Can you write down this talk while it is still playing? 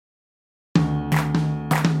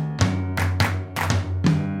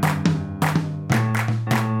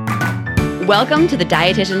Welcome to the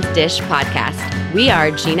Dietitian's Dish podcast. We are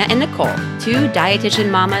Gina and Nicole, two dietitian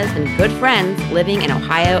mamas and good friends living in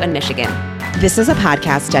Ohio and Michigan. This is a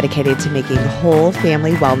podcast dedicated to making whole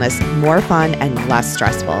family wellness more fun and less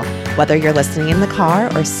stressful. Whether you're listening in the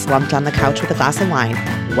car or slumped on the couch with a glass of wine,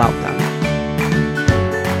 welcome.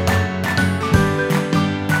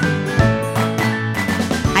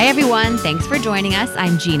 Hi, everyone. Thanks for joining us.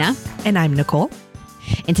 I'm Gina. And I'm Nicole.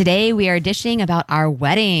 And today we are dishing about our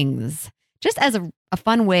weddings, just as a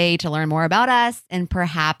fun way to learn more about us and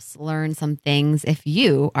perhaps learn some things if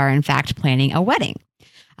you are in fact planning a wedding.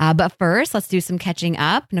 But first, let's do some catching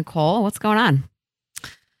up. Nicole, what's going on?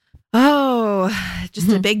 Oh, just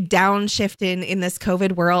a big downshift in this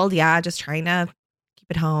COVID world. Yeah, just trying to keep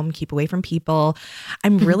it home, keep away from people.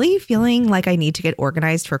 I'm really feeling like I need to get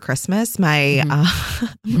organized for Christmas. My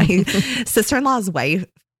my sister-in-law's wife,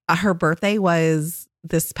 her birthday was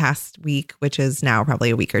this past week, which is now probably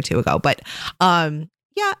a week or two ago. But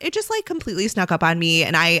yeah, it just like completely snuck up on me.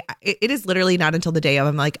 And it is literally not until the day of,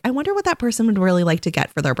 I'm like, I wonder what that person would really like to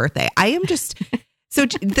get for their birthday. I am just, so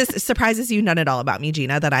this surprises you none at all about me,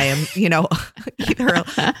 Gina, that I am, either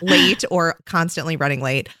late or constantly running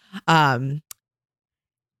late. And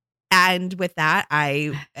with that,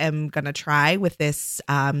 I am going to try with this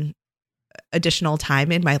additional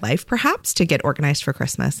time in my life, perhaps, to get organized for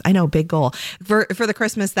Christmas. I know, big goal for the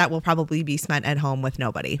Christmas that will probably be spent at home with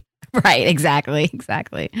nobody. Right. Exactly.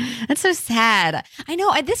 That's so sad. I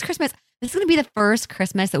know this Christmas, this is going to be the first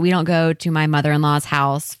Christmas that we don't go to my mother-in-law's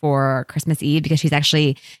house for Christmas Eve because she's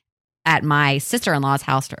actually at my sister-in-law's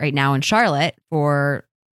house right now in Charlotte for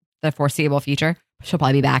the foreseeable future. She'll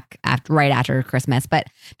probably be back right after Christmas, but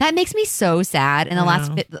that makes me so sad. In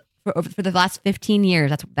the for the last 15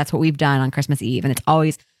 years, that's what we've done on Christmas Eve, and it's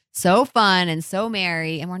always so fun and so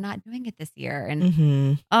merry, and we're not doing it this year.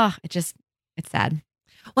 And it's sad.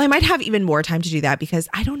 Well, I might have even more time to do that because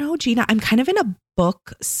I don't know, Gina, I'm kind of in a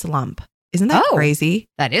book slump. Isn't that crazy?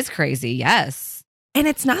 That is crazy. Yes. And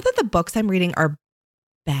it's not that the books I'm reading are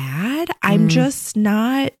bad. I'm just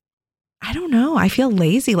not, I don't know. I feel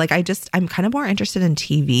lazy. Like I'm kind of more interested in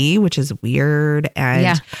TV, which is weird.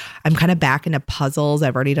 And I'm kind of back into puzzles.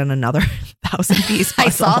 I've already done another 1,000-piece puzzle. I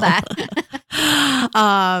saw that.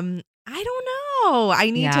 I don't know.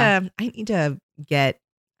 I need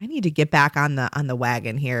to get back on the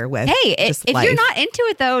wagon here with if you're not into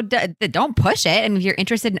it though, don't push it. And if you're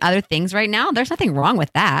interested in other things right now, there's nothing wrong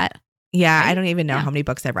with that. Yeah, right? I don't even know how many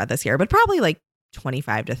books I've read this year, but probably like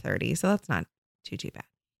 25 to 30. So that's not too bad.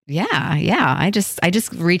 Yeah. I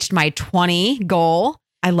just reached my 20 goal.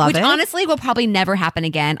 I love it. Which honestly will probably never happen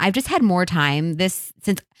again. I've just had more time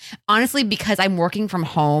because I'm working from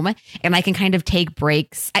home and I can kind of take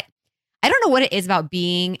breaks. I don't know what it is about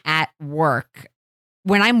being at work.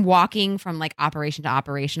 When I'm walking from like operation to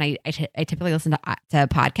operation, I typically listen to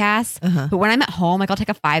podcasts. But when I'm at home, like I'll take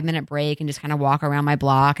a 5-minute break and just kind of walk around my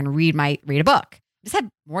block and read a book. Just have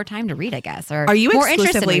more time to read, I guess. Or are you more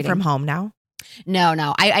exclusively from home now?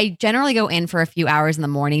 No. I generally go in for a few hours in the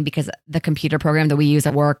morning because the computer program that we use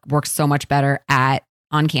at work works so much better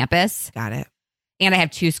on campus. Got it. And I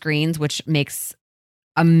have 2 screens, which makes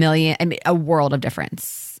a world of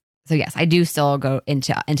difference. So yes, I do still go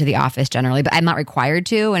into the office generally, but I'm not required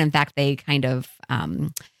to. And in fact, they kind of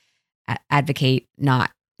advocate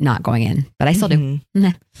not going in, but I still do.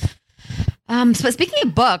 So speaking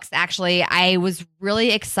of books, actually, I was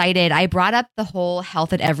really excited. I brought up the whole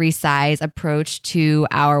health at every size approach to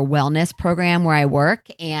our wellness program where I work,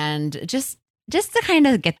 and just to kind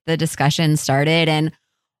of get the discussion started. And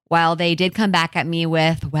while they did come back at me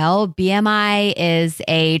with, well, BMI is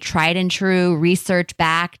a tried and true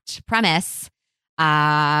research-backed premise,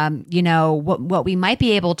 what we might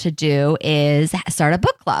be able to do is start a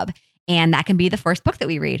book club, and that can be the first book that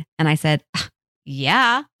we read. And I said,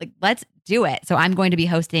 yeah, like let's do it. So I'm going to be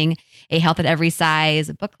hosting a Health at Every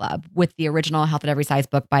Size book club with the original Health at Every Size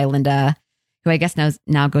book by Linda, who I guess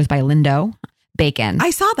now goes by Lindo Bacon. I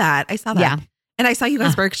saw that. Yeah. And I saw you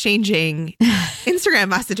guys were exchanging Instagram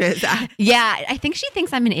messages. Yeah, I think she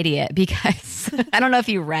thinks I'm an idiot because I don't know if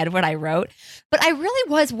you read what I wrote, but I really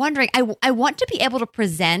was wondering, I want to be able to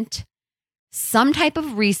present some type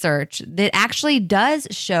of research that actually does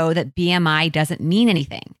show that BMI doesn't mean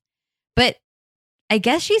anything. But I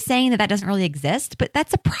guess she's saying that doesn't really exist, but that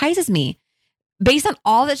surprises me. Based on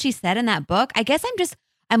all that she said in that book, I guess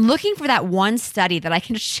I'm looking for that one study that I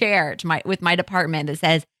can share with my department that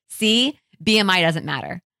says, see, BMI doesn't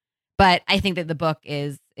matter. But I think that the book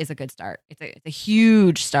is a good start. It's a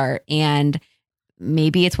huge start. And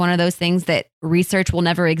maybe it's one of those things that research will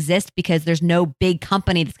never exist because there's no big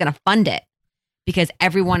company that's going to fund it. because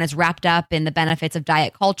everyone is wrapped up in the benefits of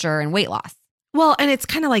diet culture and weight loss. Well, and it's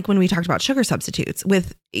kind of like when we talked about sugar substitutes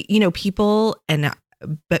with, people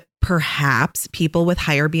but perhaps people with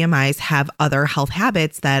higher BMIs have other health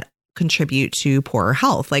habits that contribute to poorer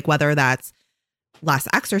health, like whether that's less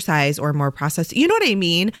exercise or more processed. You know what I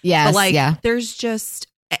mean? Yes. But there's just,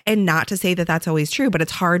 and not to say that that's always true, but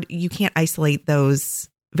it's hard. You can't isolate those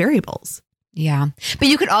variables. Yeah. But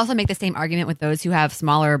you could also make the same argument with those who have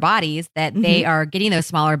smaller bodies that they are getting those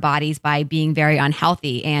smaller bodies by being very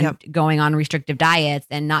unhealthy and going on restrictive diets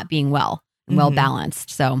and not being well balanced.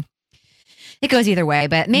 So it goes either way,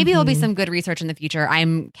 but maybe there'll be some good research in the future.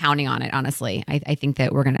 I'm counting on it, honestly. I think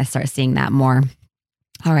that we're going to start seeing that more.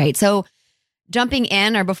 All right. So jumping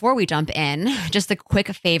in, or before we jump in, just a quick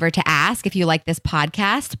favor to ask. If you like this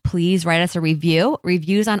podcast, please write us a review.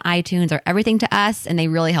 Reviews on iTunes are everything to us, and they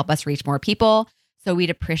really help us reach more people. So we'd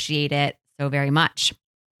appreciate it so very much.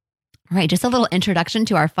 All right, just a little introduction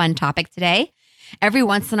to our fun topic today. Every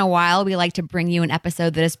once in a while, we like to bring you an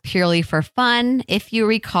episode that is purely for fun. If you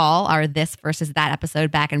recall our This versus That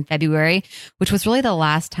episode back in February, which was really the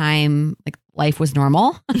last time life was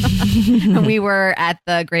normal. We were at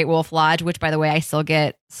the Great Wolf Lodge, which, by the way, I still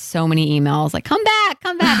get so many emails like, come back.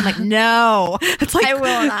 I'm like, no, it's like I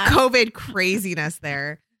will not. COVID craziness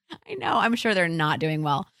there. I know. I'm sure they're not doing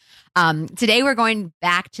well. Today, we're going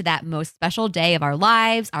back to that most special day of our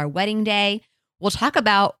lives, our wedding day. We'll talk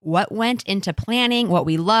about what went into planning, what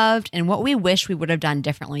we loved, and what we wish we would have done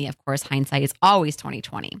differently. Of course, hindsight is always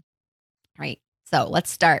 2020. Right. So let's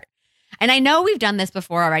start. And I know we've done this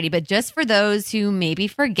before already, but just for those who maybe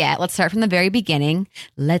forget, let's start from the very beginning.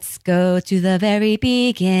 Let's go to the very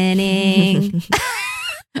beginning.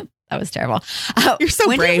 That was terrible. You're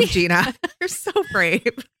so brave, Gina. You're so brave.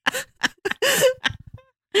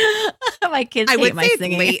 My kids I hate would my say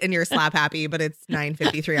singing. It's late and you're slap happy, but it's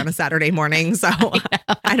 9:53 on a Saturday morning, so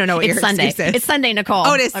I don't know what It's your Sunday. excuse is. It's Sunday, Nicole.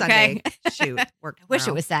 Oh, it is okay? Sunday. Shoot, work I wish it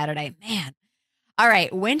tomorrow. was Saturday. Man. All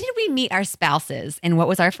right. When did we meet our spouses, and what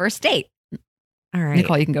was our first date? All right,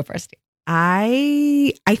 Nicole, you can go first.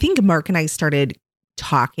 I think Mark and I started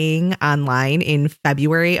talking online in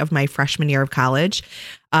February of my freshman year of college,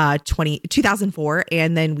 2004,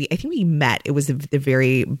 and then I think we met. It was the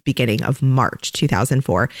very beginning of March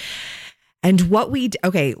 2004. And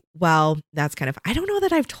that's kind of, I don't know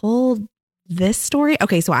that I've told this story.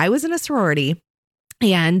 Okay, so I was in a sorority,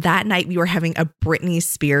 and that night we were having a Britney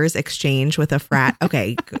Spears exchange with a frat.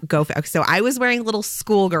 Okay, go. So I was wearing a little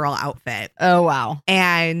schoolgirl outfit. Oh, wow.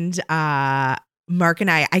 And Mark and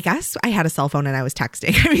I guess I had a cell phone and I was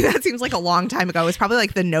texting. I mean, that seems like a long time ago. It was probably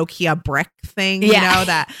like the Nokia brick thing,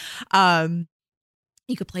 that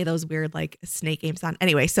you could play those weird like snake games on.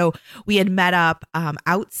 Anyway, so we had met up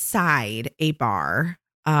outside a bar.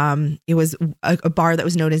 It was a bar that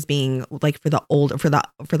was known as being like for the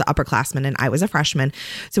upperclassmen, and I was a freshman.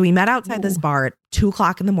 So we met outside this bar at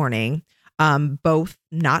 2:00 in the morning. Both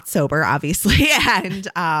not sober, obviously. And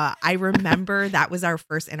I remember that was our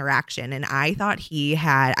first interaction. And I thought he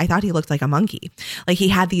looked like a monkey. Like he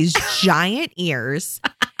had these giant ears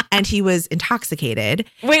and he was intoxicated.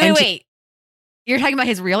 Wait. You're talking about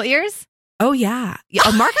his real ears? Oh, yeah.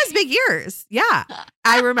 Mark has big ears. Yeah.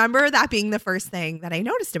 I remember that being the first thing that I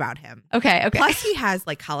noticed about him. Okay. Plus, he has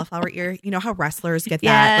like cauliflower ear. You know how wrestlers get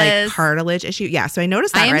that like cartilage issue? Yeah. So I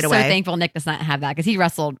noticed that right away. I am so thankful Nick does not have that, because he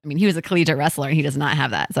wrestled. I mean, he was a collegiate wrestler and he does not have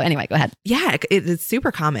that. So anyway, go ahead. Yeah. It's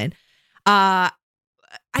super common.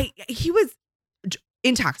 He was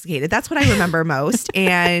intoxicated. That's what I remember most.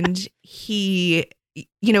 And he,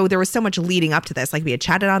 there was so much leading up to this. Like we had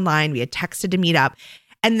chatted online, we had texted to meet up.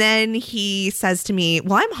 And then he says to me,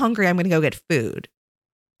 well, I'm hungry. I'm going to go get food.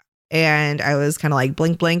 And I was kind of like,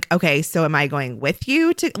 blink, blink. Okay, so am I going with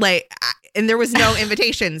you to and there was no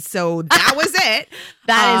invitation. So that was it.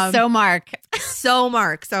 That is so Mark. So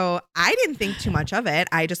Mark. So I didn't think too much of it.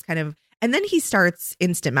 I just kind of, and then he starts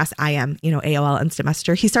AOL instant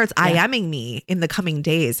messenger. He starts IMing me in the coming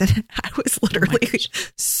days. And I was literally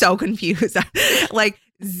so confused. Like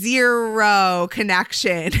zero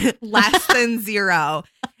connection, less than zero.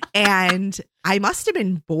 And I must have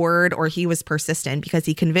been bored, or he was persistent, because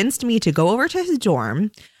he convinced me to go over to his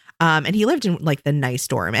dorm. And he lived in like the nice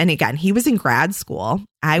dorm. And again, he was in grad school.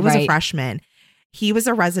 I was a freshman. He was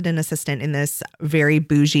a resident assistant in this very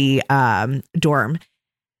bougie dorm.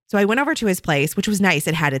 So I went over to his place, which was nice.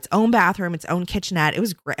 It had its own bathroom, its own kitchenette. It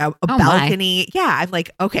was great, a balcony. My. Yeah, I'm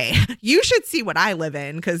like, okay, you should see what I live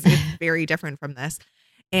in, because it's very different from this.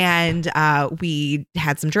 And we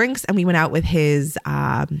had some drinks, and we went out with his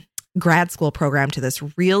grad school program to this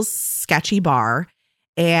real sketchy bar,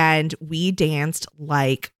 and we danced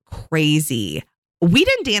like crazy we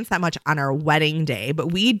didn't dance that much on our wedding day,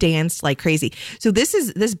 but we danced like crazy. So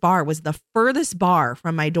this bar was the furthest bar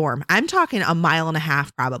from my dorm. I'm talking a mile and a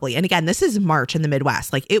half probably. And again, this is March in the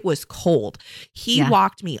Midwest. Like it was cold. He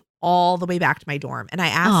walked me all the way back to my dorm. And I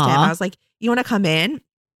asked him, I was like, you want to come in?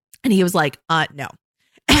 And he was like, no.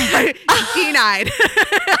 Denied.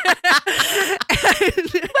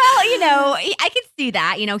 Well, I could see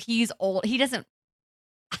that. He's old. He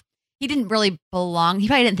didn't really belong. He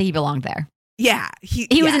probably didn't think he belonged there. Yeah.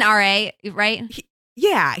 He was an RA, right? He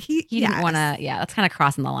didn't want to. Yeah, that's kind of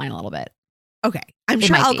crossing the line a little bit. Okay. I'm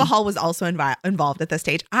sure alcohol was also involved at this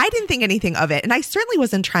stage. I didn't think anything of it. And I certainly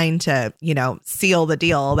wasn't trying to, seal the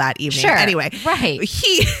deal that evening. Sure. Anyway, right.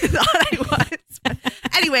 He thought I was.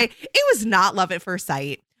 Anyway, it was not love at first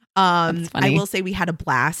sight. I will say we had a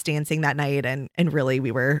blast dancing that night and really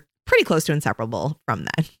we were pretty close to inseparable from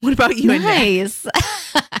then. What about you and Nick? Nice.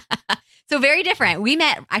 So very different. We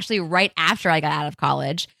met actually right after I got out of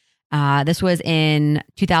college. This was in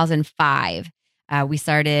 2005. We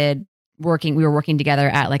were working together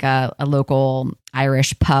at like a local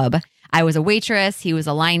Irish pub. I was a waitress. He was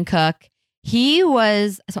a line cook. I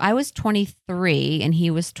was 23 and he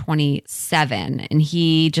was 27 and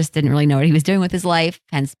he just didn't really know what he was doing with his life,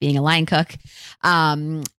 hence being a line cook.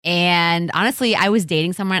 And honestly, I was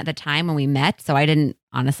dating someone at the time when we met, so I didn't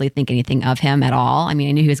honestly think anything of him at all. I mean,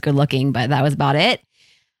 I knew he was good looking, but that was about it.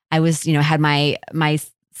 I was, had my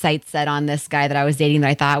sights set on this guy that I was dating that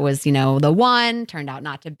I thought was, the one, turned out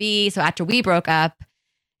not to be. So after we broke up,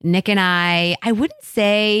 Nick and I wouldn't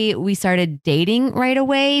say we started dating right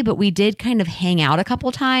away, but we did kind of hang out a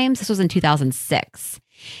couple times. This was in 2006.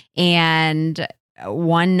 And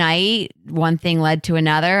one night, one thing led to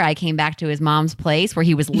another. I came back to his mom's place where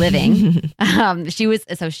he was living. She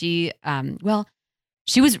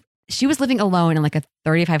was living alone in like a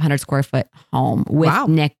 3,500 square foot home with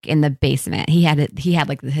Nick in the basement. He had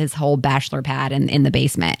like his whole bachelor pad in the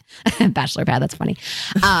basement. Bachelor pad, that's funny.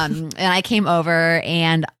 And I came over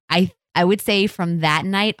and I would say from that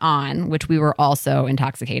night on, which we were also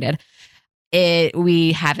intoxicated,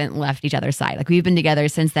 we haven't left each other's side. Like we've been together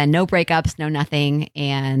since then. No breakups, no nothing.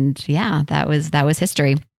 And yeah, that was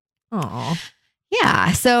history. Aww.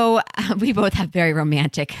 Yeah. So we both have very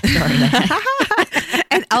romantic stories.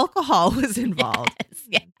 And alcohol was involved.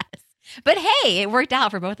 Yes. But hey, it worked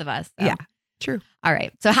out for both of us. So. Yeah, true. All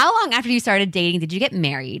right. So how long after you started dating did you get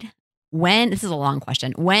married? This is a long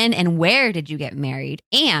question. When and where did you get married?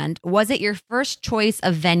 And was it your first choice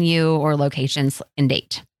of venue or locations and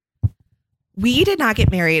date? We did not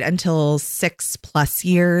get married until 6+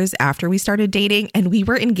 years after we started dating. And we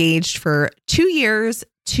were engaged for 2 years,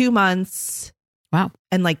 2 months. Wow.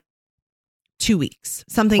 And like 2 weeks,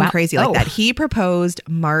 something crazy like that. He proposed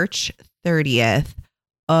March 30th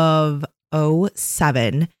of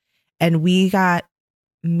 2007 and we got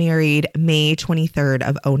married May 23rd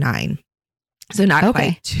of 2009. So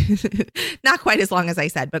not quite as long as I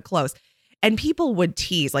said, but close. And people would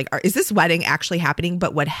tease like, is this wedding actually happening?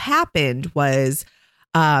 But what happened was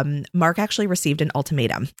Mark actually received an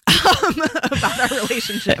ultimatum about our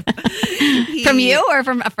relationship. From you or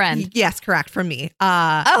from a friend? Yes, correct. From me.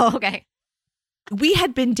 Okay. We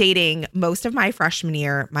had been dating most of my freshman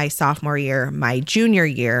year, my sophomore year, my junior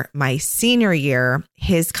year, my senior year.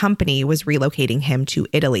 His company was relocating him to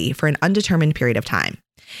Italy for an undetermined period of time.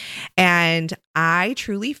 And I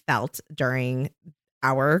truly felt during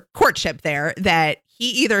our courtship there that he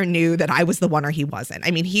either knew that I was the one or he wasn't. I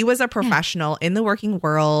mean, he was a professional in the working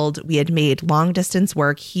world. We had made long distance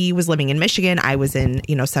work. He was living in Michigan. I was in,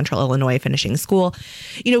 Central Illinois finishing school.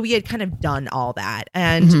 We had kind of done all that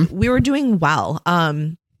and we were doing well.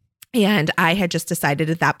 And I had just decided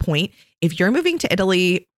at that point, if you're moving to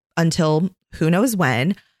Italy until who knows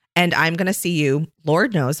when, and I'm going to see you,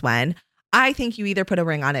 Lord knows when, I think you either put a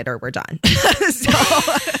ring on it or we're done.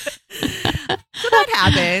 So that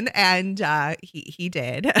happened, and he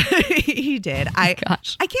did. He did. I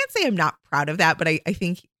can't say I'm not proud of that, but I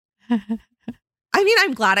think. I mean,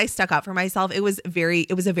 I'm glad I stuck up for myself. It was a very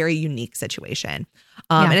unique situation,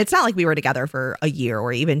 and it's not like we were together for a year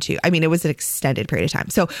or even 2. I mean, it was an extended period of time.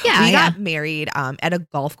 So we got married at a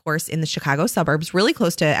golf course in the Chicago suburbs, really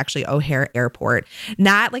close to actually O'Hare Airport.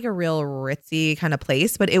 Not like a real ritzy kind of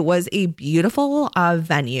place, but it was a beautiful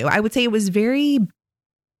venue. I would say it was very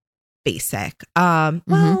basic. Well,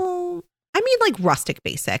 I mean like rustic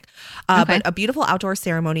basic, but a beautiful outdoor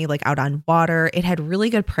ceremony, like out on water. It had really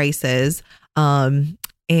good prices. And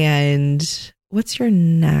what's your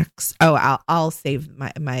next? Oh, I'll save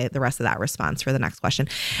the rest of that response for the next question.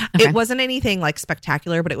 Okay. It wasn't anything like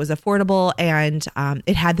spectacular, but it was affordable and,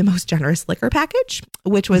 it had the most generous liquor package,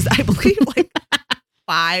 which was, I believe, like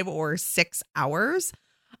 5 or 6 hours.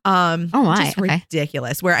 Oh my, just okay.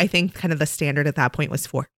 ridiculous. Where I think kind of the standard at that point was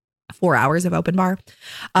 4 hours of open bar.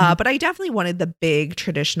 But I definitely wanted the big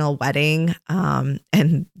traditional wedding.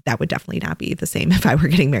 And that would definitely not be the same if I were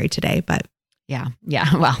getting married today. But Yeah.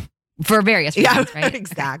 Well, for various reasons, right?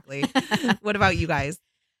 Exactly. What about you guys?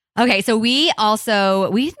 Okay, so we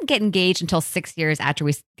didn't get engaged until 6 years after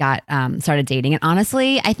we got started dating, and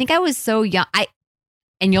honestly, I think I was so young.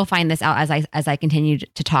 And you'll find this out as I continue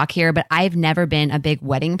to talk here, but I've never been a big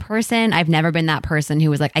wedding person. I've never been that person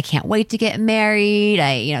who was like, I can't wait to get married.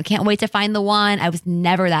 I can't wait to find the one. I was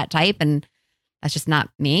never that type, and that's just not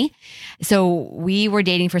me. So we were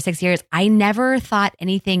dating for 6 years. I never thought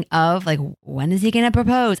anything of like, when is he going to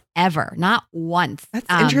propose? Ever, not once. That's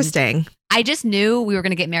interesting. I just knew we were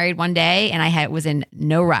going to get married one day, and I was in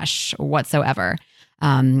no rush whatsoever.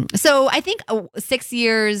 So I think 6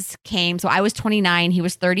 years came. So I was 29, he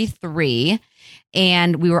was 33,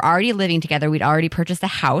 and we were already living together. We'd already purchased a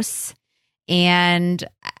house, and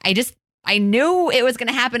I knew it was going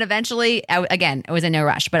to happen eventually. Again, I was in no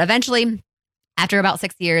rush, but eventually, after about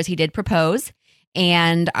 6 years, he did propose,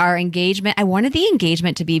 and our engagement, I wanted the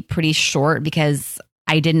engagement to be pretty short because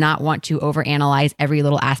I did not want to overanalyze every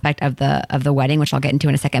little aspect of the wedding, which I'll get into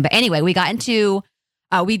in a second. But anyway, we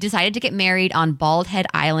decided to get married on Bald Head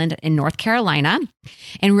Island in North Carolina,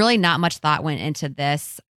 and really not much thought went into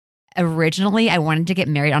this. Originally, I wanted to get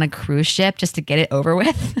married on a cruise ship just to get it over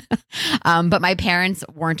with. But my parents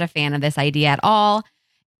weren't a fan of this idea at all.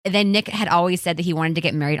 Then Nick had always said that he wanted to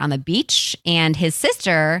get married on the beach, and his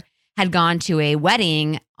sister had gone to a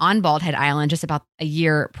wedding on Bald Head Island just about a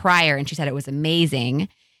year prior, and she said it was amazing.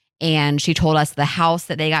 And she told us the house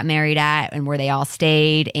that they got married at and where they all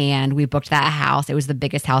stayed, and we booked that house. It was the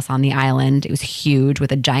biggest house on the island. It was huge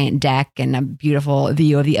with a giant deck and a beautiful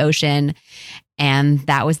view of the ocean, and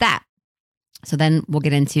that was that. So then we'll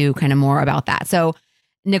get into kind of more about that. So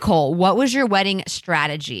Nicole, what was your wedding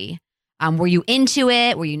strategy? Were you into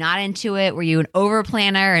it? Were you not into it? Were you an over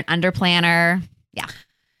planner, an under planner? Yeah.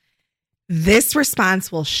 This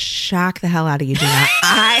response will shock the hell out of you, Gina.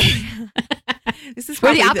 This is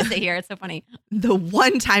we're the opposite here. It's so funny. The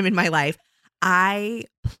one time in my life I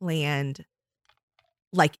planned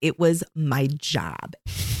like it was my job.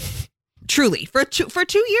 Truly, for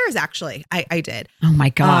 2 years, actually, I did. Oh my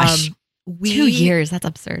gosh. 2 years. That's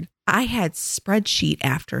absurd. I had spreadsheet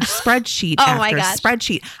after spreadsheet Oh after my gosh.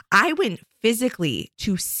 spreadsheet. I went physically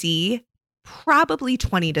to see probably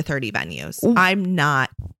 20 to 30 venues. Ooh. I'm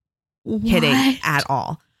not kidding at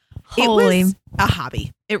all. Holy. It was a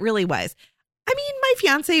hobby. It really was. I mean, my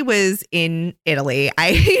fiance was in Italy.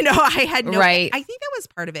 I had no, right. I think that was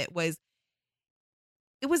part of it.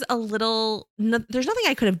 It was a little, there's nothing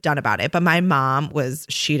I could have done about it, but my mom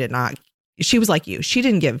she was like you. She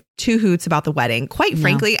didn't give two hoots about the wedding. Quite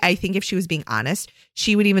frankly, I think if she was being honest,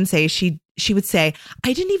 she would even say, she would say,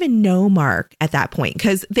 I didn't even know Mark at that point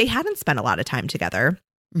because they hadn't spent a lot of time together.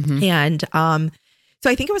 Mm-hmm. And, so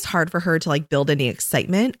I think it was hard for her to like build any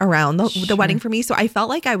excitement around the wedding for me. So I felt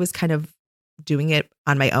like I was kind of doing it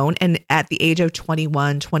on my own. And at the age of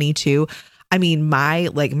 21, 22, I mean, my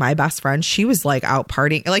best friend, she was like out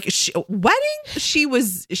partying, like she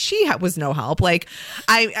was no help. Like,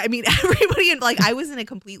 I mean, everybody, like I was in a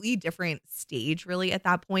completely different stage really at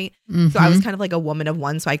that point. Mm-hmm. So I was kind of like a woman of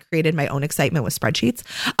one. So I created my own excitement with spreadsheets.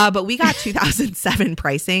 But we got 2007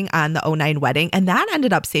 pricing on the 2009 wedding, and that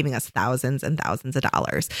ended up saving us thousands and thousands of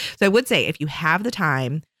dollars. So I would say if you have the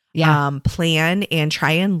time, plan and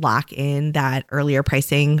try and lock in that earlier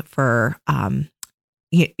pricing for,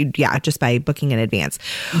 just by booking in advance.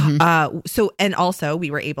 Mm-hmm. So, and also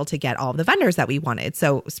we were able to get all of the vendors that we wanted.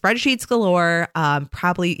 So spreadsheets galore,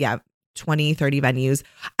 probably, 20, 30 venues.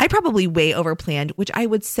 I probably way over planned, which I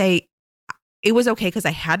would say it was okay because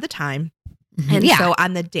I had the time. Mm-hmm. And so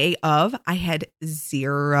on the day of, I had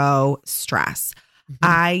zero stress.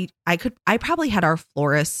 Mm-hmm. I probably had our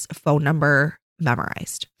florist's phone number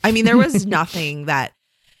memorized. I mean, there was nothing that,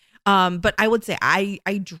 but I would say I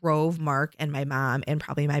drove Mark and my mom and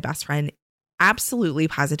probably my best friend absolutely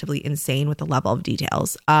positively insane with the level of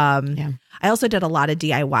details. I also did a lot of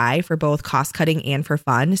DIY for both cost cutting and for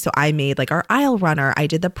fun. So I made like our aisle runner. I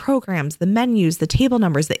did the programs, the menus, the table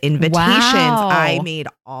numbers, the invitations. Wow. I made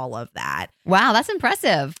all of that. Wow, that's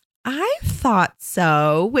impressive. I thought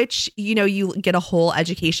so, which, you get a whole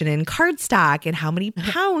education in cardstock and how many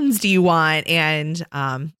pounds do you want? And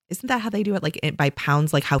isn't that how they do it? Like by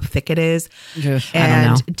pounds, like how thick it is? Yes,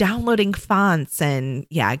 and downloading fonts and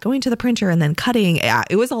going to the printer and then cutting. Yeah,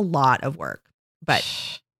 it was a lot of work. But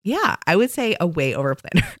I would say a way over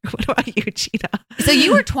planner. What about you, Gina? So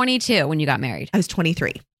you were 22 when you got married. I was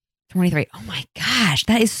 23. 23. Oh my gosh,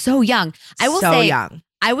 that is so young. I will so say young.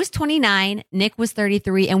 I was 29, Nick was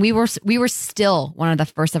 33, and we were still one of the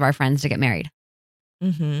first of our friends to get married.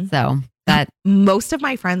 Mm-hmm. So that most of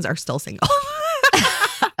my friends are still single.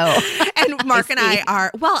 And Mark and I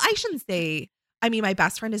are, well, I shouldn't say, I mean, my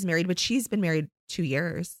best friend is married, but she's been married 2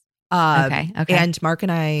 years. Okay. And Mark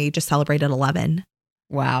and I just celebrated 11.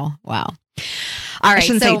 Wow. All right. I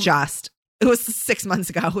shouldn't say just. It was 6 months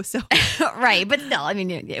ago. So right. But still, I mean,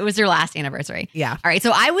 it was your last anniversary. Yeah. All right.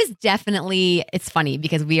 So I was definitely, it's funny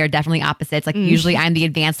because we are definitely opposites. Like usually I'm the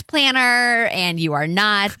advanced planner and you are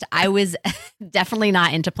not. I was definitely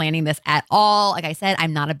not into planning this at all. Like I said,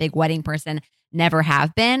 I'm not a big wedding person. Never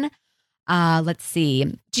have been. Let's see.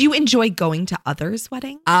 Do you enjoy going to others'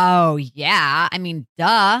 weddings? Oh, yeah. I mean,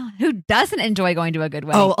 duh. Who doesn't enjoy going to a good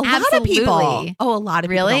wedding? Oh, a lot of people. Oh, a lot of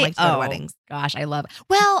people Really? don't like to go to weddings. Gosh, I love it.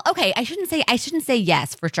 Well, okay. I shouldn't say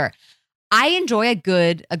yes for sure. I enjoy a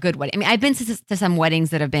good wedding. I mean, I've been to some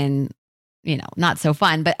weddings that have been, not so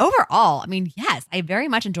fun, but overall, I mean, yes, I very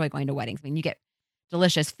much enjoy going to weddings. I mean, you get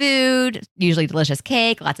delicious food, usually delicious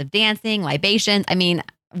cake, lots of dancing, libations. I mean,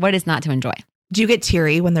 what is not to enjoy? Do you get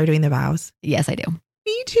teary when they're doing the vows? Yes, I do.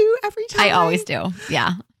 Me too, every time. I always do.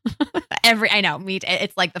 Yeah. I know.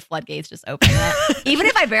 It's like the floodgates just open. Even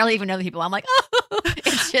if I barely even know the people, I'm like, oh,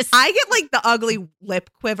 it's just. I get like the ugly lip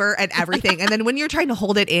quiver and everything. And then when you're trying to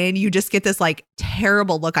hold it in, you just get this like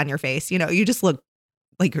terrible look on your face. You just look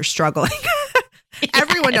like you're struggling. Yes.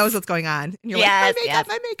 Everyone knows what's going on. And you're like,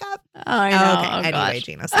 my makeup. Oh, I know. Okay. Anyway, gosh.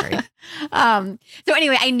 Gina, sorry. So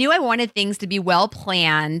anyway, I knew I wanted things to be well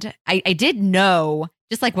planned. I did know,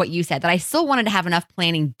 just like what you said, that I still wanted to have enough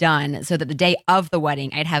planning done so that the day of the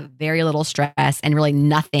wedding, I'd have very little stress and really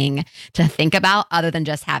nothing to think about other than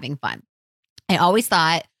just having fun. I always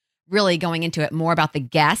thought really going into it more about the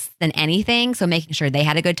guests than anything. So making sure they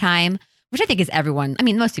had a good time, which I think is everyone. I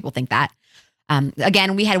mean, most people think that.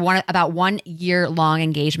 Again, we had about 1 year long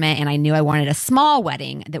engagement, and I knew I wanted a small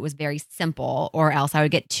wedding that was very simple, or else I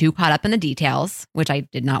would get too caught up in the details, which I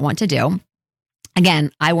did not want to do. Again,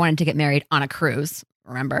 I wanted to get married on a cruise,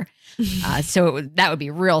 remember? So that would be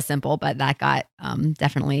real simple, but that got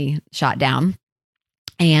definitely shot down.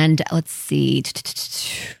 And let's see.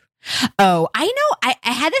 Oh, I know. I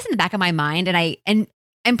had this in the back of my mind, and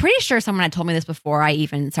I'm pretty sure someone had told me this before I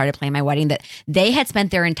even started planning my wedding, that they had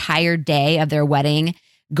spent their entire day of their wedding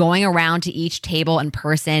going around to each table in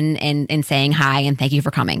person and saying hi and thank you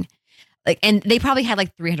for coming. And they probably had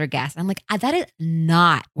like 300 guests. I'm like, that is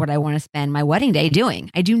not what I want to spend my wedding day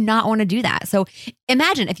doing. I do not want to do that. So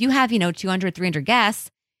imagine if you have, 200, 300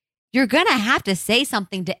 guests, you're going to have to say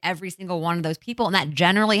something to every single one of those people. And that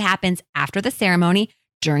generally happens after the ceremony,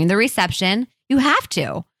 during the reception. You have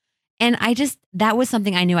to. And that was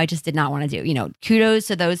something I knew I just did not want to do. Kudos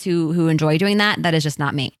to those who enjoy doing that. That is just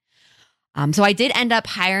not me. So I did end up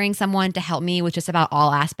hiring someone to help me with just about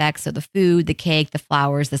all aspects. So the food, the cake, the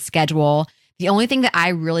flowers, the schedule. The only thing that I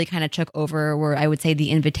really kind of took over were, I would say, the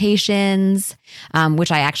invitations,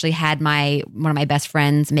 which I actually had one of my best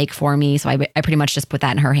friends make for me. So I pretty much just put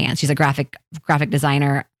that in her hands. She's a graphic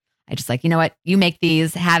designer. I just like, you know what, you make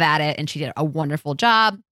these, have at it. And she did a wonderful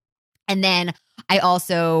job. And then I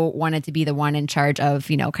also wanted to be the one in charge of,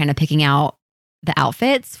 kind of picking out the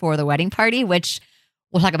outfits for the wedding party, which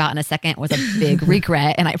we'll talk about in a second, was a big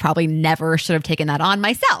regret. And I probably never should have taken that on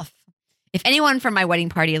myself. If anyone from my wedding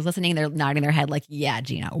party is listening, they're nodding their head like, yeah,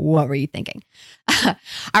 Gina, what were you thinking? All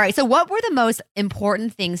right. So what were the most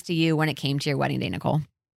important things to you when it came to your wedding day, Nicole?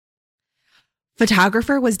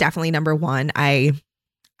 Photographer was definitely number one. I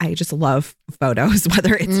just love photos,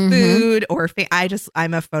 whether it's food or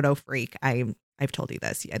I'm a photo freak. I've told you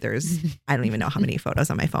this. Yeah, I don't even know how many photos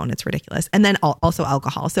on my phone. It's ridiculous. And then also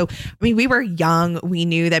alcohol. So, I mean, we were young. We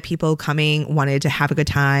knew that people coming wanted to have a good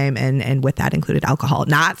time. And with that included alcohol.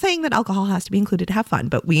 Not saying that alcohol has to be included to have fun,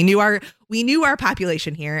 but we knew our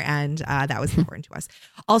population here. And that was important to us.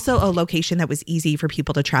 Also, a location that was easy for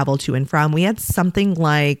people to travel to and from. We had something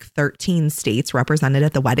like 13 states represented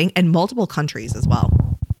at the wedding and multiple countries as well.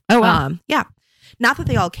 Oh, wow. Yeah. Not that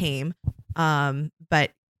they all came.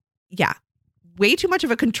 But yeah. Way too much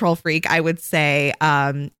of a control freak, I would say.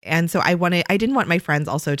 And so I didn't want my friends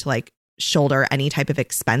also to like shoulder any type of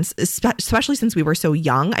expense, especially since we were so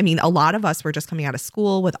young. I mean, a lot of us were just coming out of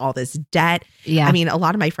school with all this debt. Yeah. I mean, a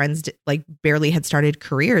lot of my friends like barely had started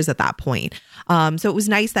careers at that point. So it was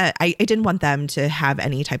nice that I didn't want them to have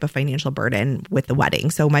any type of financial burden with the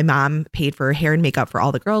wedding. So my mom paid for hair and makeup for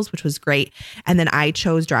all the girls, which was great. And then I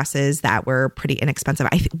chose dresses that were pretty inexpensive.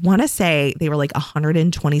 I want to say they were like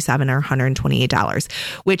 $127 or $128,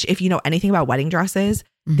 which if you know anything about wedding dresses,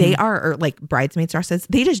 they are, or like bridesmaids dresses,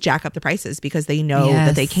 they just jack up the prices because they know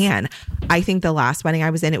that they can. I think the last wedding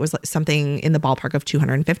I was in, it was like something in the ballpark of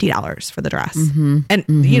 $250 for the dress. And,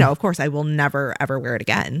 you know, of course, I will never, ever wear it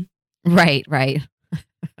again. Right.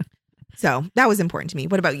 So that was important to me.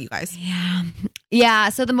 What about you guys? Yeah.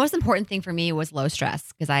 So the most important thing for me was low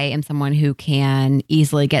stress, because I am someone who can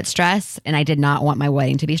easily get stressed, and I did not want my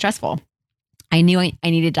wedding to be stressful. I knew I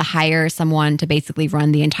needed to hire someone to basically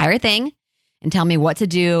run the entire thing and tell me what to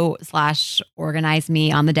do / organize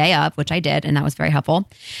me on the day of, which I did. And that was very helpful.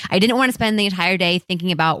 I didn't want to spend the entire day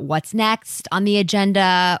thinking about what's next on the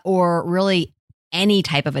agenda, or really any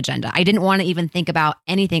type of agenda. I didn't want to even think about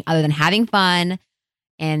anything other than having fun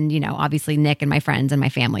and, you know, obviously Nick and my friends and my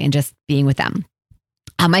family and just being with them.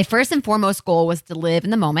 My first and foremost goal was to live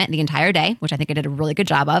in the moment the entire day, which I think I did a really good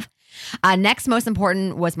job of. Next most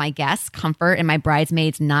important was my guests' comfort and my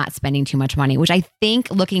bridesmaids not spending too much money, which I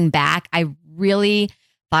think, looking back, I really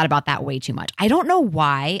thought about that way too much. I don't know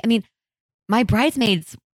why. I mean, my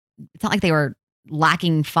bridesmaids, it's not like they were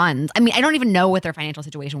lacking funds. I mean, I don't even know what their financial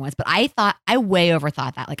situation was, but I way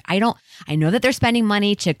overthought that. Like, I know that they're spending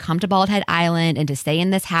money to come to Bald Head Island and to stay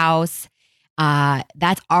in this house.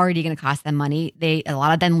 That's already going to cost them money. A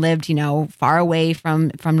lot of them lived, you know, far away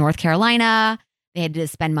from North Carolina. They had to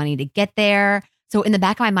spend money to get there. So in the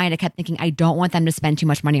back of my mind, I kept thinking, I don't want them to spend too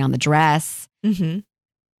much money on the dress.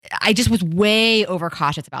 I just was way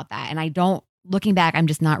overcautious about that. And looking back, I'm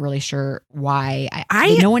just not really sure why.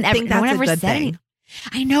 No one ever said anything.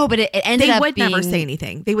 I know, but it ended up being... They would never say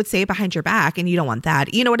anything. They would say it behind your back, and you don't want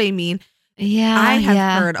that. You know what I mean? Yeah. I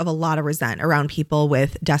have heard of a lot of resent around people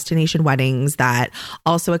with destination weddings that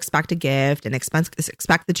also expect a gift and expect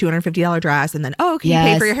the $250 dress, and then, oh, can you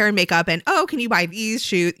pay for your hair and makeup? And, oh, can you buy these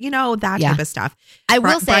shoes? You know, that type of stuff. I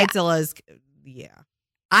will say... Bridezilla's...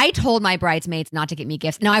 I told my bridesmaids not to get me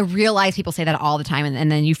gifts. Now, I realize people say that all the time, and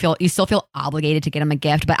then you still feel obligated to get them a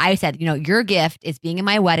gift. But I said, you know, your gift is being in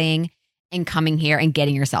my wedding and coming here and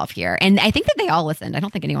getting yourself here. And I think that they all listened. I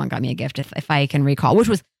don't think anyone got me a gift, if I can recall, which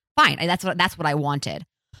was fine. That's what I wanted.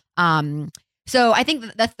 So I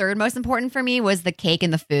think the third most important for me was the cake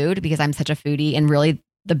and the food, because I'm such a foodie, and really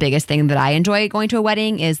the biggest thing that I enjoy going to a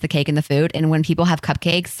wedding is the cake and the food. And when people have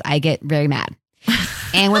cupcakes, I get very mad.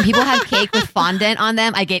 And when people have cake with fondant on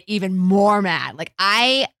them, I get even more mad. Like,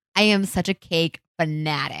 I am such a cake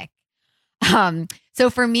fanatic. So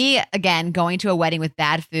for me, again, going to a wedding with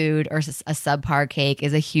bad food or a subpar cake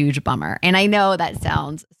is a huge bummer. And I know that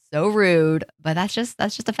sounds so rude, but that's just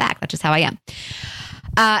a fact. That's just how I am.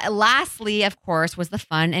 Lastly, of course, was the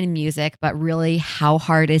fun and music. But really, how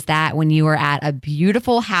hard is that when you are at a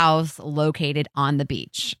beautiful house located on the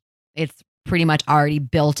beach? It's pretty much already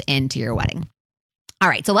built into your wedding. All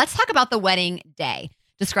right, so let's talk about the wedding day.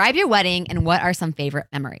 Describe your wedding and what are some favorite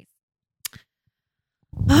memories?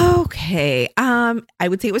 Okay. I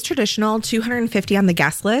would say it was traditional, 250 on the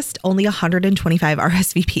guest list, only 125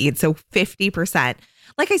 RSVP'd, so 50%.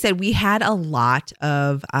 Like I said, we had a lot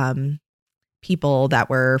of people that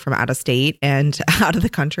were from out of state and out of the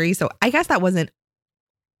country. So I guess that wasn't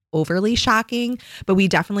overly shocking, but we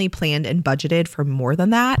definitely planned and budgeted for more than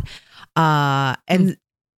that.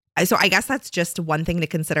 So I guess that's just one thing to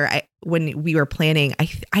consider. When we were planning,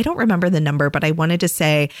 I don't remember the number, but I wanted to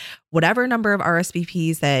say whatever number of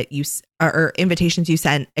RSVPs that you or invitations you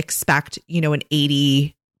sent, expect, you know, an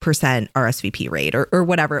 80% RSVP rate or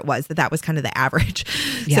whatever it was, that was kind of the average.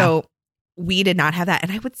 Yeah. So we did not have that.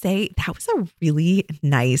 And I would say that was a really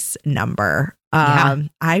nice number.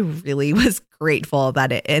 I really was grateful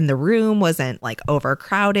that it in the room wasn't like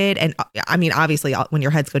overcrowded. And I mean, obviously when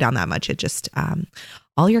your heads go down that much, it just,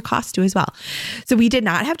 all your costs do as well. So we did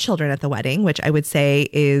not have children at the wedding, which I would say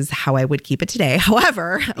is how I would keep it today.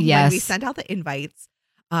 However, when we sent out the invites,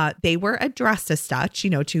 they were addressed as such, you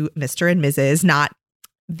know, to Mr. and Mrs., not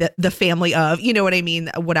the family of, you know what I mean?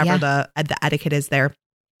 Whatever the etiquette is there.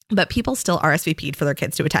 But people still RSVP'd for their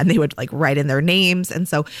kids to attend. They would like write in their names. And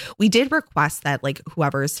so we did request that like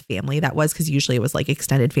whoever's family that was, because usually it was like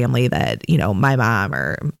extended family that, you know, my mom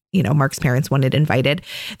or, you know, Mark's parents wanted invited,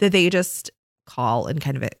 that they just call and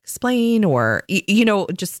kind of explain or, you know,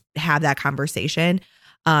 just have that conversation.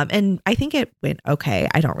 And I think it went okay.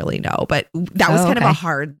 I don't really know, but that was kind of a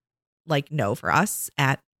hard like no for us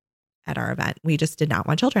at our event. We just did not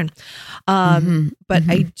want children. But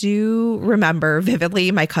I do remember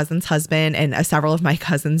vividly my cousin's husband and several of my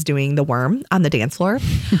cousins doing the worm on the dance floor.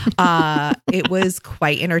 It was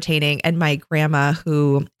quite entertaining. And my grandma,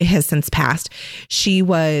 who has since passed, she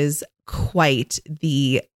was quite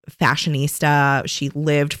the fashionista. She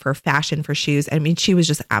lived for fashion, for shoes. I mean, she was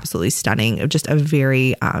just absolutely stunning. Just a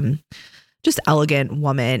very just elegant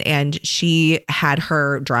woman. And she had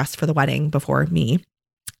her dress for the wedding before me.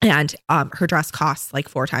 And her dress costs like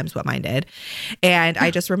 4 times what mine did. And I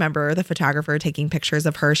just remember the photographer taking pictures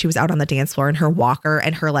of her. She was out on the dance floor in her walker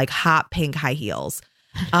and her like hot pink high heels.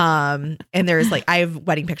 And there's like, I have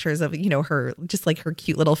wedding pictures of, you know, her, just like her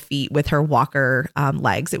cute little feet with her walker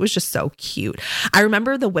legs. It was just so cute. I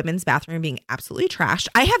remember the women's bathroom being absolutely trashed.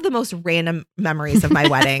 I have the most random memories of my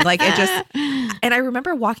wedding. Like it just, and I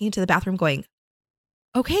remember walking into the bathroom going,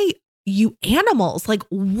 okay, you animals, like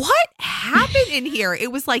what happened in here?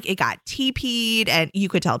 It was like it got TP'd and you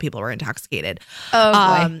could tell people were intoxicated. Oh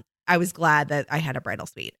boy. I was glad that I had a bridal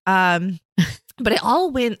suite. But it all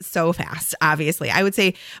went so fast, obviously. I would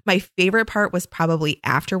say my favorite part was probably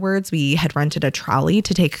afterwards. We had rented a trolley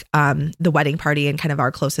to take the wedding party and kind of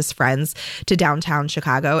our closest friends to downtown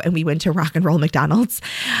Chicago. And we went to Rock and Roll McDonald's.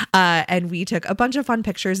 And we took a bunch of fun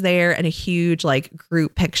pictures there and a huge like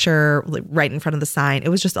group picture like, right in front of the sign. It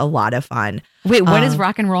was just a lot of fun. Wait, what is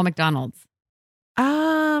Rock and Roll McDonald's?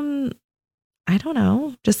 I don't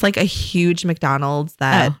know. Just like a huge McDonald's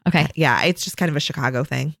that. Oh, okay. Yeah, it's just kind of a Chicago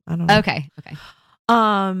thing. I don't know. Okay.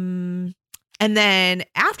 And then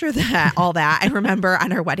after that, all that, I remember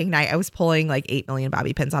on our wedding night, I was pulling like 8 million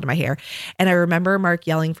bobby pins out of my hair. And I remember Mark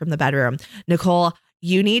yelling from the bedroom, Nicole,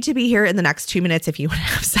 you need to be here in the next 2 minutes if you want to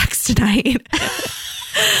have sex tonight.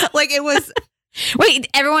 Like it was. Wait,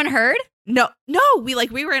 everyone heard? No, we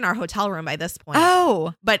were in our hotel room by this point.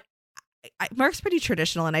 Oh, but Mark's pretty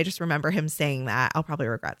traditional, and I just remember him saying that. I'll probably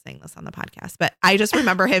regret saying this on the podcast, but I just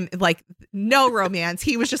remember him like no romance.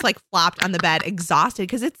 He was just like flopped on the bed, exhausted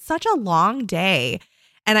because it's such a long day.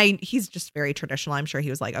 And he's just very traditional. I'm sure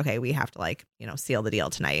he was like, okay, we have to like, you know, seal the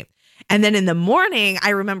deal tonight. And then in the morning,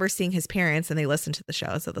 I remember seeing his parents and they listened to the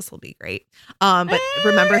show. So this will be great. But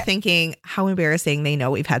remember thinking how embarrassing they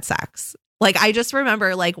know we've had sex. Like, I just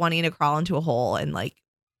remember like wanting to crawl into a hole and like,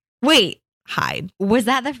 wait. Hide. Was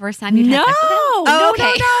that the first time you had sex with him? Oh,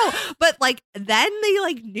 okay. No. But like then they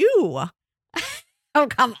like knew. Oh,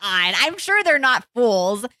 come on. I'm sure they're not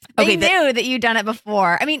fools. They knew that you'd done it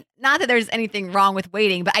before. I mean, not that there's anything wrong with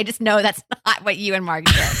waiting, but I just know that's not what you and Mark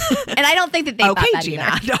did. And I don't think that they thought that Gina.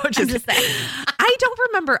 either. No, just saying. I don't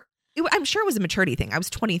remember. I'm sure it was a maturity thing. I was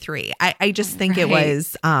 23. I just think it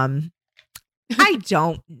was, I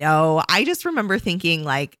don't know. I just remember thinking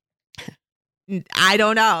like, I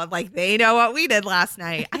don't know. Like they know what we did last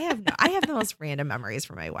night. I have the most random memories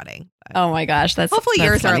from my wedding. Oh my gosh, hopefully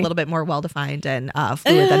yours funny. are a little bit more well defined and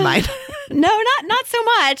fluid than mine. No, not so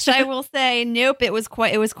much. I will say, nope. It was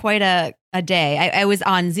quite a day. I was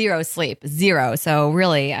on zero sleep. So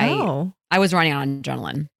really, I was running on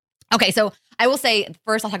adrenaline. Okay, so I will say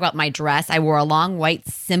first I'll talk about my dress. I wore a long white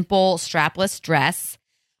simple strapless dress.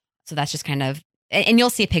 So that's just kind of, and you'll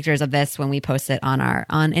see pictures of this when we post it on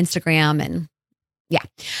Instagram and. Yeah.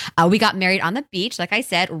 We got married on the beach, like I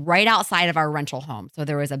said, right outside of our rental home. So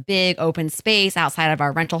there was a big open space outside of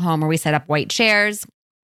our rental home where we set up white chairs.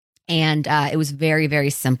 And it was very, very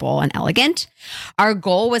simple and elegant. Our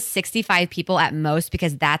goal was 65 people at most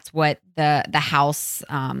because that's what the house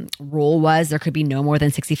rule was. There could be no more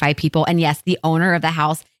than 65 people. And yes, the owner of the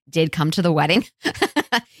house did come to the wedding.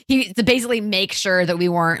 He to basically make sure that we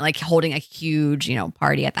weren't like holding a huge,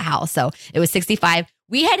 party at the house. So it was 65.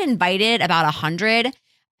 We had invited about 100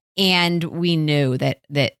 and we knew that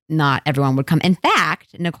not everyone would come. In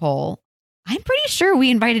fact, Nicole, I'm pretty sure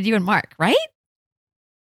we invited you and Mark, right?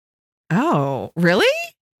 Oh, really?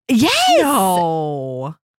 Yes.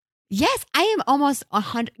 No. Yes, I am almost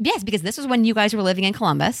 100. Yes, because this was when you guys were living in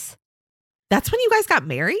Columbus. That's when you guys got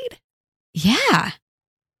married? Yeah.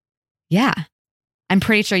 Yeah. I'm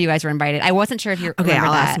pretty sure you guys were invited. I wasn't sure if you're okay.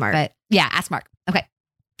 I'll ask Mark. But yeah, ask Mark. Okay.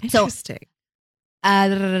 Interesting.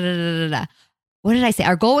 What did I say?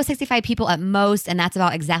 Our goal was 65 people at most, and that's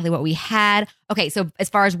about exactly what we had. Okay, so as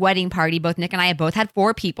far as wedding party, both Nick and I both had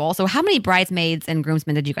 4 people. So how many bridesmaids and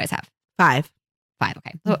groomsmen did you guys have? 5. 5,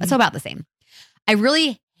 okay. So about the same. I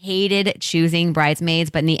really hated choosing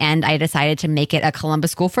bridesmaids, but in the end, I decided to make it a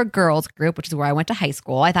Columbus School for Girls group, which is where I went to high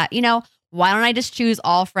school. I thought, why don't I just choose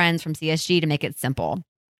all friends from CSG to make it simple?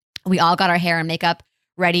 We all got our hair and makeup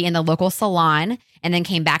ready in the local salon and then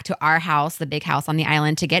came back to our house, the big house on the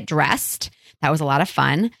island, to get dressed. That was a lot of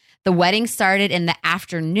fun. The wedding started in the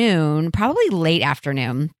afternoon, probably late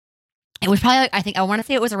afternoon. It was probably, I want to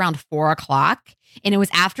say it was around 4:00. And it was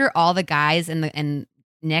after all the guys and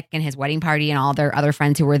Nick and his wedding party and all their other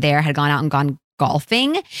friends who were there had gone out and gone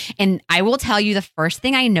golfing. And I will tell you the first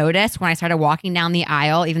thing I noticed when I started walking down the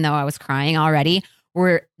aisle, even though I was crying already,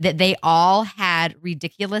 were that they all had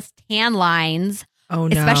ridiculous tan lines. Oh,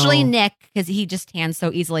 no. Especially Nick, because he just tans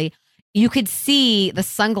so easily. you could see the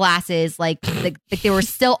sunglasses like they were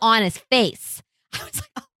still on his face. I was like,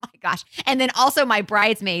 oh my gosh. And then also my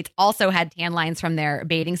bridesmaids also had tan lines from their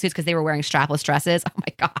bathing suits because they were wearing strapless dresses. Oh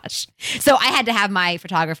my gosh. So I had to have my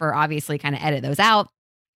photographer obviously kind of edit those out.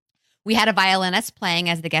 We had a violinist playing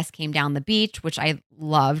as the guests came down the beach, which I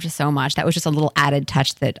loved so much. That was just a little added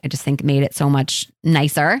touch that I just think made it so much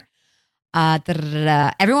nicer.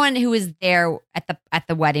 Everyone who was there at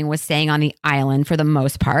the wedding was staying on the island for the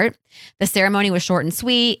most part. The ceremony was short and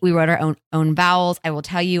sweet. We wrote our own vows. I will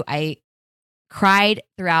tell you, I cried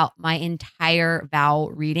throughout my entire vow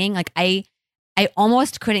reading. Like I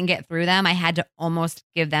almost couldn't get through them. I had to almost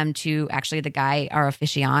give them to actually the guy, our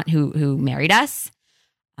officiant who married us.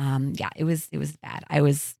 It was bad.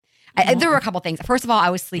 There were a couple things. First of all, I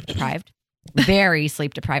was sleep deprived, very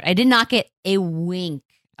sleep deprived. I did not get a wink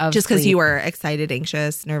of just because sleep. you were excited,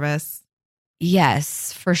 anxious, nervous.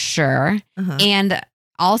 Yes, for sure. Uh-huh. And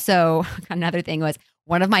also another thing was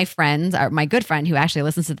one of my friends, or my good friend who actually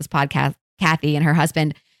listens to this podcast, Kathy, and her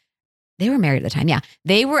husband, they were married at the time. Yeah.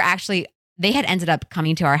 They had ended up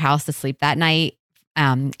coming to our house to sleep that night.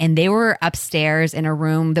 And they were upstairs in a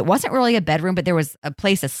room that wasn't really a bedroom, but there was a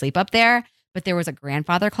place to sleep up there. But there was a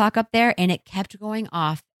grandfather clock up there and it kept going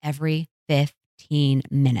off every 15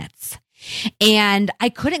 minutes. And I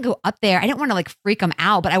couldn't go up there. I didn't want to like freak them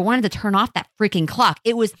out, but I wanted to turn off that freaking clock.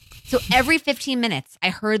 It was so every 15 minutes, I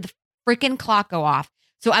heard the freaking clock go off.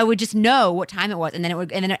 So I would just know what time it was. And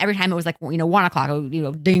then every time it was like, 1 o'clock, it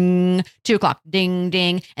would, ding, 2 o'clock, ding,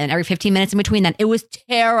 ding. And then every 15 minutes in between then, it was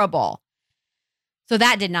terrible. So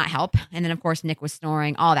that did not help. And then, of course, Nick was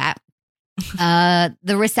snoring, all that.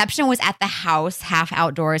 The reception was at the house, half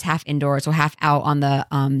outdoors, half indoors. So half out on the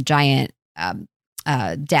giant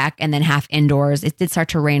deck and then half indoors. It did start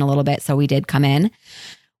to rain a little bit. So we did come in.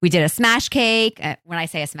 We did a smash cake. When I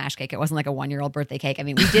say a smash cake, it wasn't like a 1-year-old birthday cake. I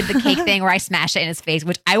mean, we did the cake thing where I smashed it in his face,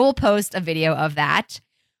 which I will post a video of that.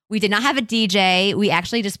 We did not have a DJ. We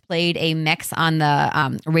actually just played a mix on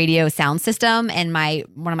the radio sound system, and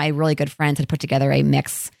one of my really good friends had put together a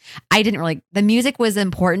mix. The music was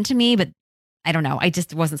important to me, but I don't know. It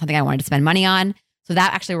just wasn't something I wanted to spend money on. So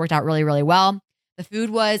that actually worked out really, really well. The food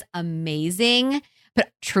was amazing, but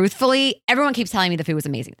truthfully, everyone keeps telling me the food was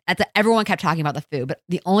amazing. Everyone kept talking about the food, but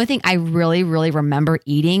the only thing I really, really remember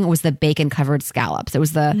eating was the bacon covered scallops. It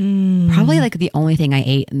was probably like the only thing I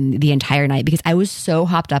ate in the entire night because I was so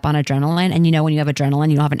hopped up on adrenaline. And when you have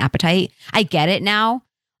adrenaline, you don't have an appetite. I get it now.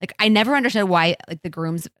 Like I never understood why like the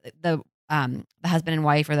grooms, the husband and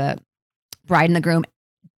wife or the bride and the groom,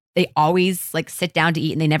 they always like sit down to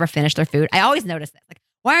eat and they never finish their food. I always notice this. Like,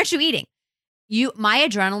 why aren't you eating? My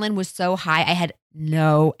adrenaline was so high, I had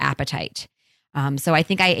no appetite. So I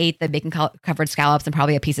think I ate the bacon covered scallops and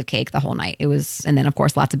probably a piece of cake the whole night. And then of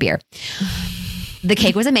course, lots of beer. The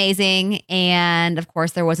cake was amazing. And of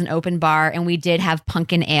course there was an open bar and we did have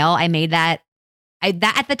pumpkin ale. I made that. At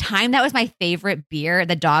the time, that was my favorite beer,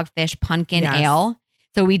 the Dogfish Pumpkin Ale.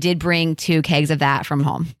 So we did bring 2 kegs of that from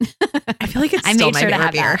home. I feel like it's still my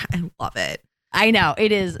favorite beer. I love it. I know.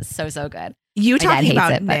 It is so, so good. You talking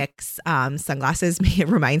about Nick's sunglasses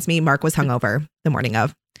reminds me, Mark was hungover the morning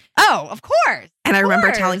of. Oh, of course. And I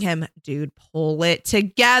remember telling him, dude, pull it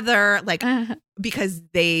together. Like, because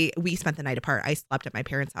we spent the night apart. I slept at my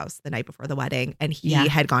parents' house the night before the wedding and he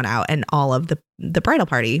had gone out and all of the bridal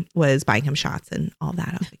party was buying him shots and all that.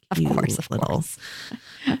 I was like, of course.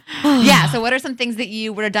 Yeah. So what are some things that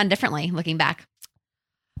you would have done differently looking back?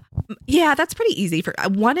 Yeah, that's pretty easy.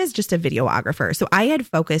 One is just a videographer. So I had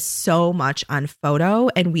focused so much on photo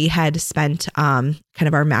and we had spent kind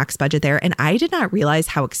of our max budget there. And I did not realize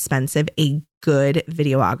how expensive a good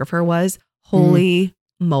videographer was. Holy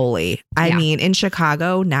moly. I mean, in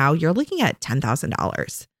Chicago now you're looking at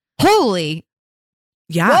 $10,000. Holy.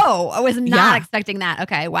 Yeah. Whoa. I was not expecting that.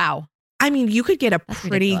 Okay. Wow. I mean, you could get That's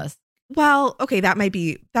pretty ridiculous. Well, okay, that might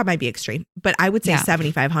be extreme, but I would say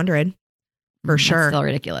 $7,500. For sure. That's still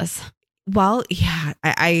ridiculous. Well, yeah,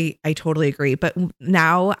 I totally agree. But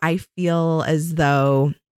now I feel as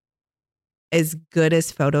though as good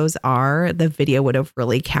as photos are, the video would have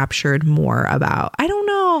really captured more about, I don't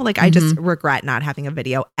know, like I just regret not having a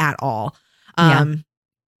video at all.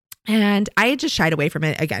 And I just shied away from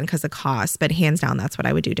it again because of cost, but hands down, that's what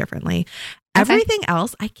I would do differently. Okay. Everything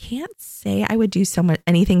else, I can't say I would do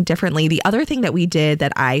anything differently. The other thing that we did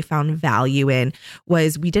that I found value in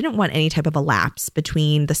was we didn't want any type of a lapse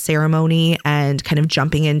between the ceremony and kind of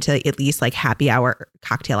jumping into at least like happy hour,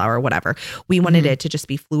 cocktail hour, whatever. We wanted it to just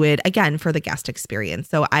be fluid again for the guest experience.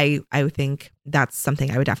 So I think that's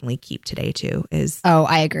something I would definitely keep today too is. Oh,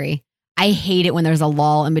 I agree. I hate it when there's a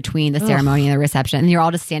lull in between the ceremony and the reception and you're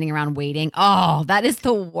all just standing around waiting. Oh, that is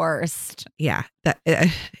the worst. Yeah.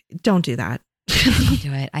 Don't do that. Don't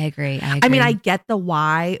do it. I agree. I mean, I get the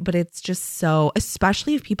why, but it's just so,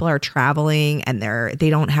 especially if people are traveling and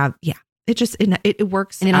they don't have, it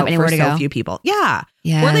works and they don't have anywhere for to go. Few people. Yeah.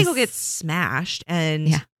 Yes. Or they go get smashed and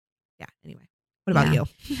anyway. What about you?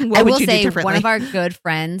 What I would will you do say differently? one of our good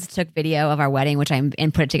friends took video of our wedding,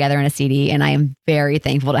 and put it together in a CD, and I am very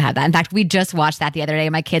thankful to have that. In fact, we just watched that the other day.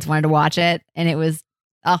 My kids wanted to watch it, and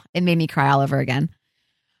it made me cry all over again.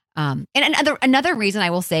 And another reason I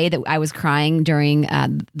will say that I was crying during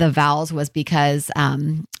the vows was because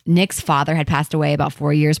Nick's father had passed away about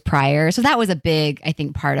 4 years prior, so that was a big, I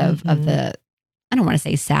think, part of the, I don't want to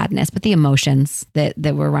say sadness, but the emotions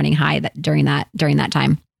that were running high during that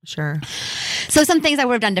time. Sure. So some things I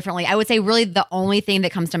would have done differently. I would say really the only thing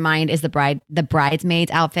that comes to mind is the bridesmaids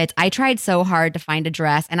outfits. I tried so hard to find a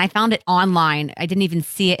dress and I found it online. I didn't even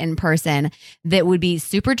see it in person that would be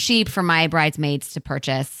super cheap for my bridesmaids to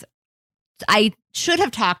purchase. I should have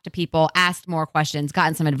talked to people, asked more questions,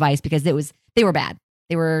 gotten some advice because they were bad.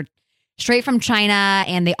 They were straight from China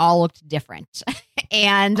and they all looked different.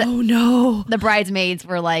 And oh no, the bridesmaids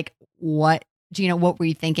were like, what? Gina, what were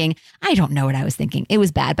you thinking? I don't know what I was thinking. It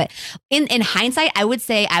was bad. But in hindsight, I would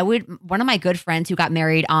say one of my good friends who got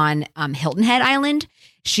married on Hilton Head Island,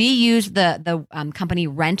 she used the company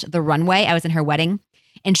Rent the Runway. I was in her wedding.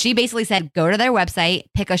 And she basically said, go to their website,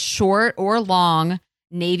 pick a short or long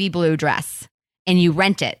navy blue dress, and you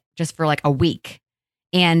rent it just for like a week.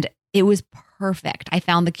 And it was perfect. I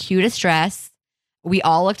found the cutest dress. We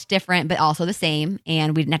all looked different, but also the same.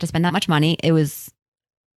 And we didn't have to spend that much money. It was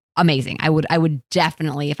amazing. I would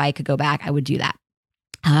definitely, if I could go back, I would do that.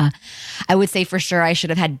 I would say for sure I should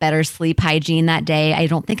have had better sleep hygiene that day. I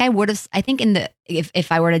don't think I would have. I think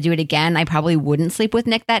if I were to do it again, I probably wouldn't sleep with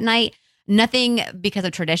Nick that night. Nothing because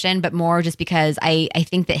of tradition, but more just because I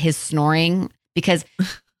think that his snoring, because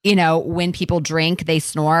when people drink, they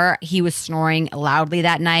snore. He was snoring loudly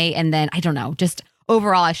that night. And then I don't know, just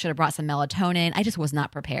overall, I should have brought some melatonin. I just was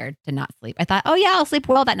not prepared to not sleep. I thought, oh yeah, I'll sleep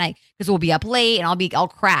well that night because we'll be up late and I'll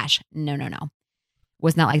crash. No.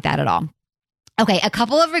 Was not like that at all. Okay, a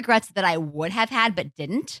couple of regrets that I would have had but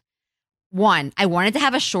didn't. One, I wanted to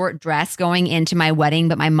have a short dress going into my wedding,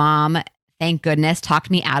 but my mom, thank goodness, talked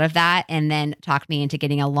me out of that and then talked me into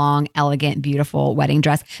getting a long, elegant, beautiful wedding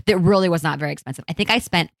dress that really was not very expensive. I think I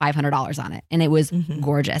spent $500 on it and it was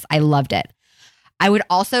gorgeous. I loved it. I would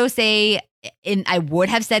also say, and I would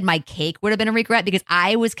have said my cake would have been a regret because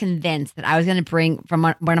I was convinced that I was going to bring from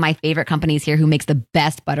one of my favorite companies here who makes the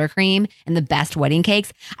best buttercream and the best wedding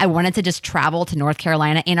cakes. I wanted to just travel to North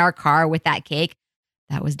Carolina in our car with that cake.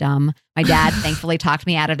 That was dumb. My dad thankfully talked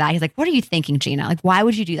me out of that. He's like, what are you thinking, Gina? Like, why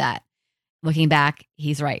would you do that? Looking back,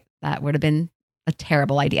 he's right. That would have been a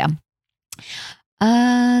terrible idea.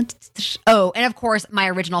 And of course, my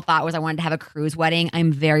original thought was I wanted to have a cruise wedding.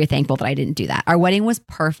 I'm very thankful that I didn't do that. Our wedding was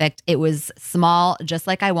perfect. It was small, just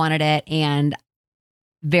like I wanted it, and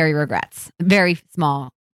very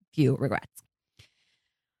small, few regrets.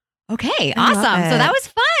 Okay, awesome. So that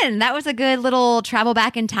was fun. That was a good little travel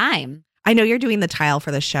back in time. I know you're doing the tile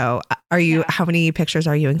for the show. How many pictures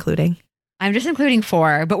are you including? I'm just including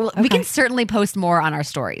 4, but we can certainly post more on our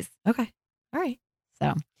stories. Okay. All right.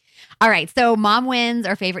 All right. So mom wins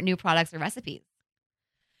our favorite new products or recipes.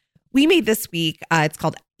 We made this week. It's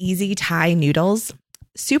called Easy Thai Noodles.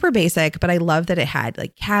 Super basic, but I love that it had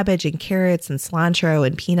like cabbage and carrots and cilantro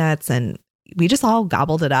and peanuts, and we just all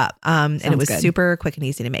gobbled it up. And it was super quick and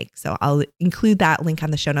easy to make. So I'll include that link on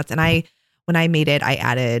the show notes. And when I made it, I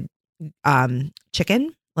added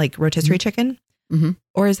chicken, like rotisserie chicken. Mm-hmm.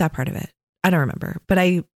 Or is that part of it? I don't remember, but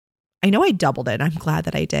I know I doubled it. I'm glad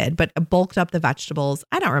that I did, but I bulked up the vegetables.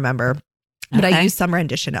 I don't remember, but I used some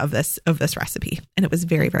rendition of this recipe, and it was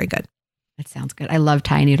very, very good. That sounds good. I love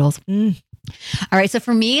Thai noodles. All right. So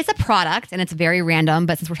for me, it's a product and it's very random,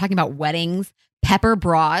 but since we're talking about weddings, Pepper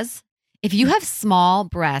bras. If you have small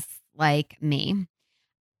breasts like me,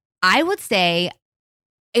 I would say,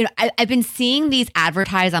 I've been seeing these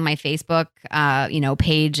advertised on my Facebook,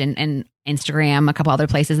 page and Instagram, a couple other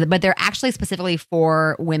places, but they're actually specifically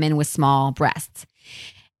for women with small breasts.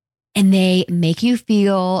 And they make you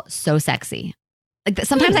feel so sexy. Like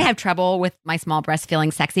sometimes I have trouble with my small breasts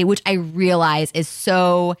feeling sexy, which I realize is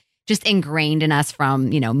so just ingrained in us from,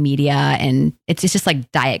 media. And it's just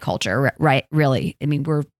like diet culture, right? Really. I mean,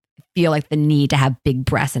 feel like the need to have big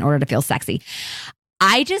breasts in order to feel sexy.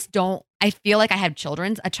 I just don't. I feel like I have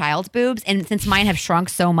a child's boobs. And since mine have shrunk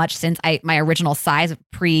so much since my original size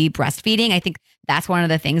pre-breastfeeding, I think that's one of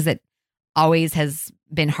the things that always has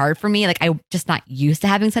been hard for me. Like I'm just not used to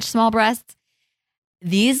having such small breasts.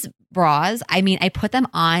 These bras, I mean, I put them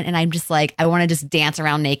on and I'm just like, I want to just dance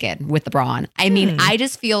around naked with the bra on. I mean, I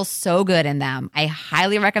just feel so good in them. I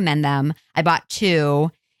highly recommend them. I bought 2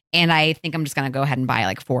 and I think I'm just going to go ahead and buy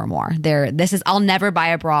like 4 more. I'll never buy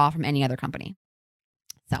a bra from any other company.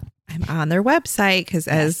 So I'm on their website because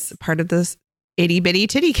as part of this itty bitty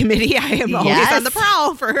titty committee, I am always on the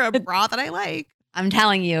prowl for a bra that I like. I'm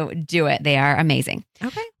telling you, do it. They are amazing.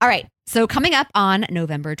 Okay. All right. So coming up on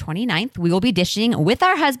November 29th, we will be dishing with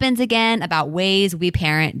our husbands again about ways we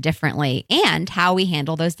parent differently and how we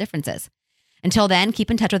handle those differences. Until then,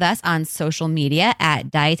 keep in touch with us on social media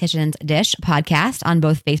at Dietitians Dish Podcast on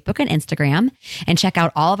both Facebook and Instagram, and check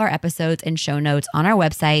out all of our episodes and show notes on our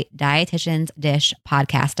website,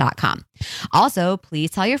 dietitiansdishpodcast.com. Also,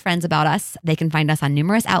 please tell your friends about us. They can find us on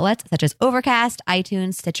numerous outlets such as Overcast,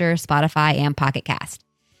 iTunes, Stitcher, Spotify, and Pocket Cast.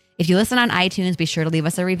 If you listen on iTunes, be sure to leave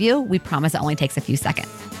us a review. We promise it only takes a few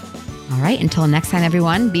seconds. All right, until next time,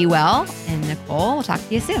 everyone, be well. And Nicole, we'll talk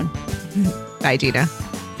to you soon. Bye, Gina.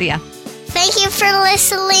 See ya. Thank you for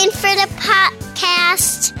listening for the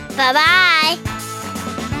podcast. Bye-bye.